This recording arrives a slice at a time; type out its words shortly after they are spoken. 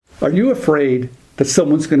Are you afraid that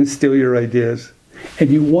someone's going to steal your ideas?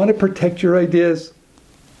 And you want to protect your ideas?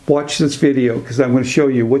 Watch this video because I'm going to show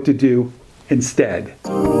you what to do instead.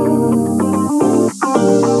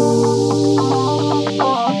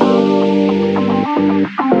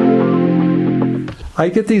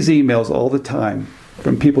 I get these emails all the time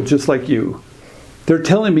from people just like you. They're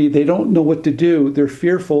telling me they don't know what to do, they're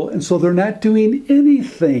fearful, and so they're not doing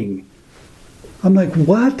anything. I'm like,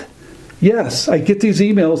 what? Yes, I get these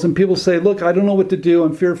emails and people say, look, I don't know what to do,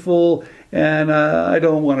 I'm fearful, and I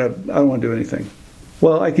don't want to do anything.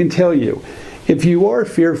 Well, I can tell you, if you are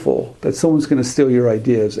fearful that someone's going to steal your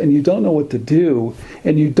ideas and you don't know what to do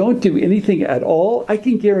and you don't do anything at all, I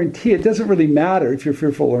can guarantee it doesn't really matter if you're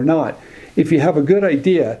fearful or not. If you have a good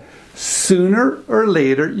idea, sooner or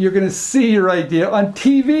later, you're going to see your idea on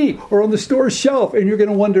TV or on the store shelf, and you're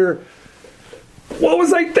going to wonder, what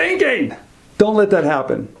was I thinking? Don't let that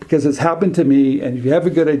happen, because it's happened to me, and if you have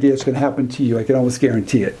a good idea, it's going to happen to you. I can almost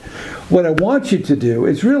guarantee it. What I want you to do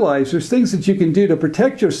is realize there's things that you can do to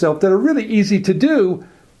protect yourself that are really easy to do,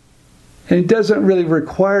 and it doesn't really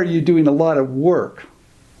require you doing a lot of work.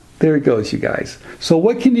 There it goes, you guys. So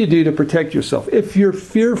what can you do to protect yourself if you're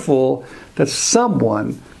fearful that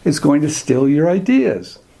someone is going to steal your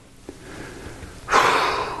ideas?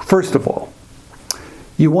 First of all,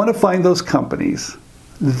 you want to find those companies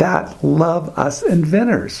that love us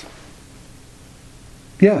inventors.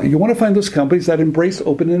 Yeah, you want to find those companies that embrace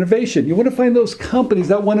open innovation. You want to find those companies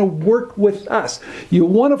that want to work with us. You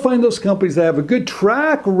want to find those companies that have a good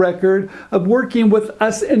track record of working with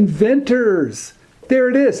us inventors. There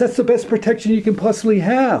it is. That's the best protection you can possibly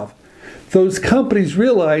have. Those companies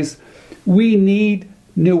realize we need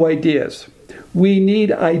new ideas. We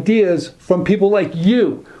need ideas from people like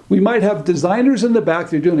you. We might have designers in the back.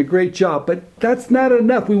 They're doing a great job, but that's not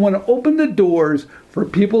enough. We want to open the doors for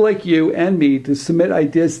people like you and me to submit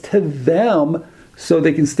ideas to them so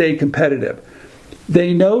they can stay competitive.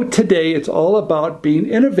 They know today it's all about being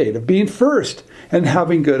innovative, being first, and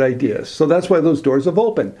having good ideas. So that's why those doors have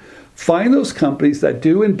opened. Find those companies that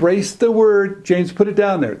do embrace the word, James put it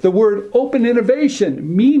down there, the word open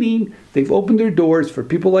innovation, meaning they've opened their doors for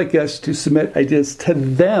people like us to submit ideas to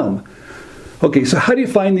them. Okay, so how do you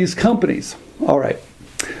find these companies? All right.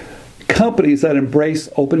 Companies that embrace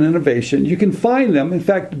open innovation, you can find them. In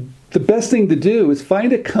fact, the best thing to do is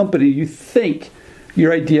find a company you think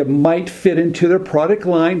your idea might fit into their product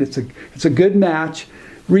line. It's a good match.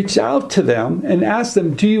 Reach out to them and ask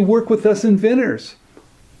them, do you work with us inventors?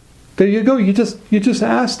 There you go. You just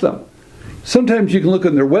ask them. Sometimes you can look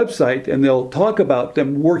on their website and they'll talk about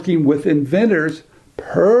them working with inventors.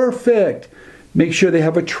 Perfect. Make sure they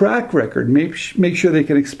have a track record. Make sure they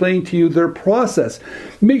can explain to you their process.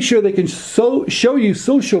 Make sure they can show you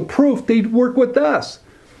social proof they'd work with us.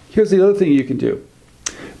 Here's the other thing you can do.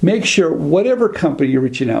 Make sure whatever company you're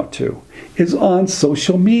reaching out to is on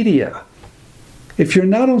social media. If you're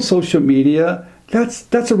not on social media,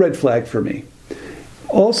 that's a red flag for me.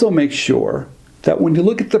 Also make sure that when you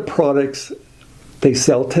look at the products they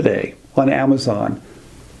sell today on Amazon,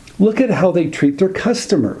 look at how they treat their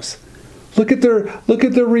customers. Look at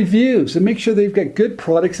their reviews and make sure they've got good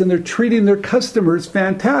products and they're treating their customers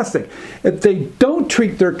fantastic. If they don't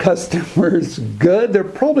treat their customers good, they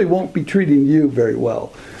probably won't be treating you very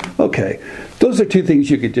well. Okay, those are two things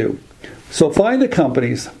you could do. So find the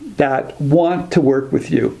companies that want to work with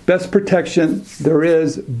you. Best protection there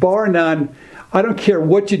is, bar none. I don't care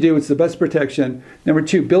what you do, it's the best protection. Number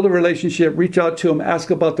two, build a relationship, reach out to them, ask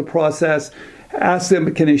about the process. Ask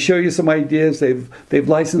them, can they show you some ideas they've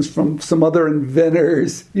licensed from some other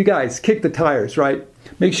inventors? You guys, kick the tires, right?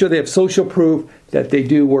 Make sure they have social proof that they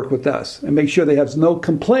do work with us. And make sure they have no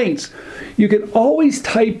complaints. You can always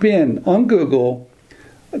type in on Google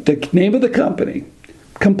the name of the company,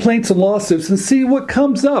 complaints and lawsuits, and see what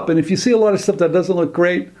comes up. And if you see a lot of stuff that doesn't look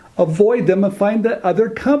great, avoid them and find the other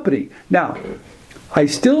company. Now, I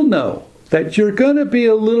still know that you're going to be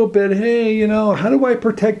a little bit, hey, how do I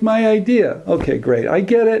protect my idea? Okay, great. I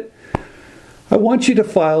get it. I want you to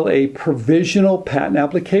file a provisional patent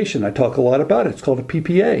application. I talk a lot about it. It's called a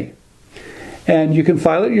PPA. And you can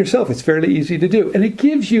file it yourself. It's fairly easy to do. And it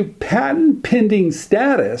gives you patent pending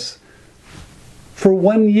status for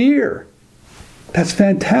 1 year. That's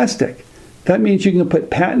fantastic. That means you can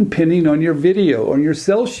put patent pending on your video, on your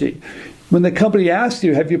sell sheet. When the company asks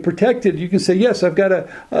you, have you protected, you can say, yes, I've got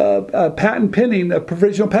a patent pending, a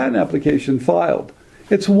provisional patent application filed.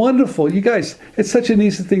 It's wonderful. You guys, it's such an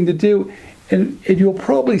easy thing to do. And you'll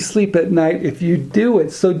probably sleep at night if you do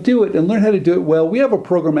it. So do it and learn how to do it well. We have a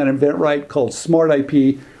program at InventRight called Smart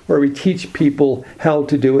IP, where we teach people how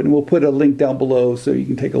to do it. And we'll put a link down below so you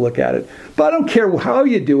can take a look at it. But I don't care how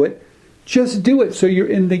you do it. Just do it so you're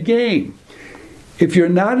in the game. If you're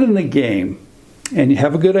not in the game and you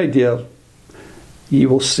have a good idea, you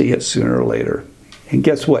will see it sooner or later. And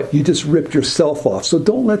guess what? You just ripped yourself off. So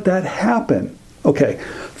don't let that happen. Okay,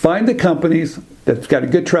 find the companies that's got a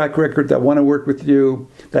good track record, that want to work with you,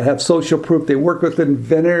 that have social proof, they work with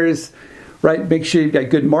inventors, right? Make sure you've got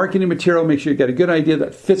good marketing material, make sure you've got a good idea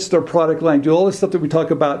that fits their product line, do all the stuff that we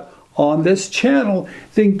talk about on this channel,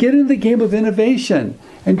 then get in the game of innovation.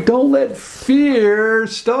 And don't let fear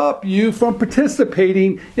stop you from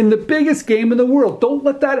participating in the biggest game in the world. Don't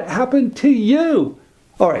let that happen to you.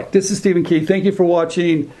 All right, this is Stephen Key. Thank you for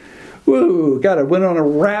watching. Woo, I went on a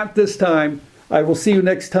rant this time. I will see you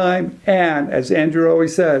next time. And as Andrew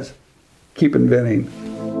always says, keep inventing.